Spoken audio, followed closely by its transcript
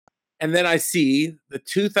And then I see the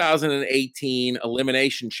 2018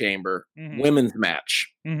 Elimination Chamber women's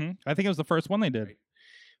match. I think it was the first one they did.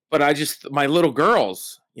 But my little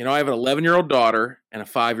girls, I have an 11-year-old daughter and a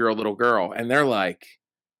 5-year-old little girl, and they're like,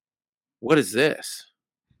 what is this?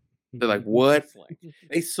 They're like, what?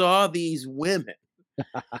 They saw these women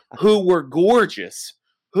who were gorgeous,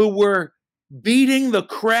 who were beating the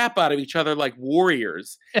crap out of each other like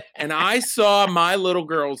warriors. And I saw my little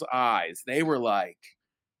girls' eyes. They were like,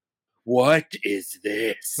 what is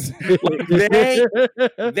this? Like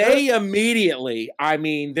they immediately,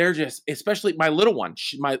 they're just, especially my little one,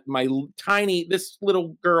 this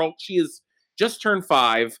little girl, she is just turned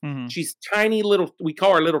 5. She's tiny little, we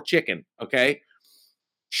call her little chicken. Okay.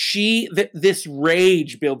 This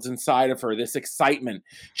rage builds inside of her, this excitement.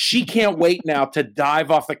 She can't wait now to dive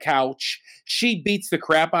off the couch. She beats the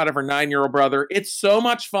crap out of her 9-year-old brother. It's so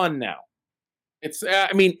much fun now. It's,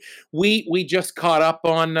 we just caught up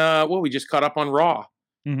on, we just caught up on Raw.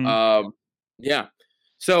 Yeah.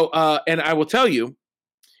 So, and I will tell you,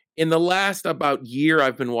 in the last about year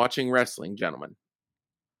I've been watching wrestling, gentlemen,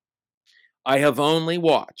 I have only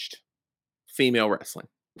watched female wrestling.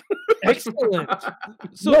 Excellent.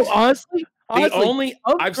 So no, honestly,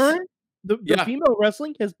 the female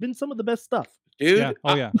wrestling has been some of the best stuff, dude. Yeah.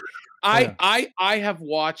 Oh yeah. I have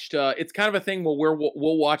watched. It's kind of a thing where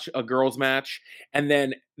we'll watch a girls' match and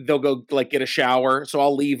then they'll go like get a shower. So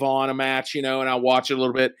I'll leave on a match, and I'll watch it a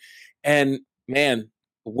little bit. And man,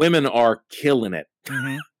 women are killing it.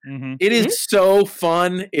 It is so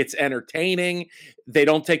fun. It's entertaining. They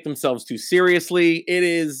don't take themselves too seriously.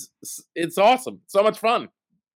 It's awesome. So much fun.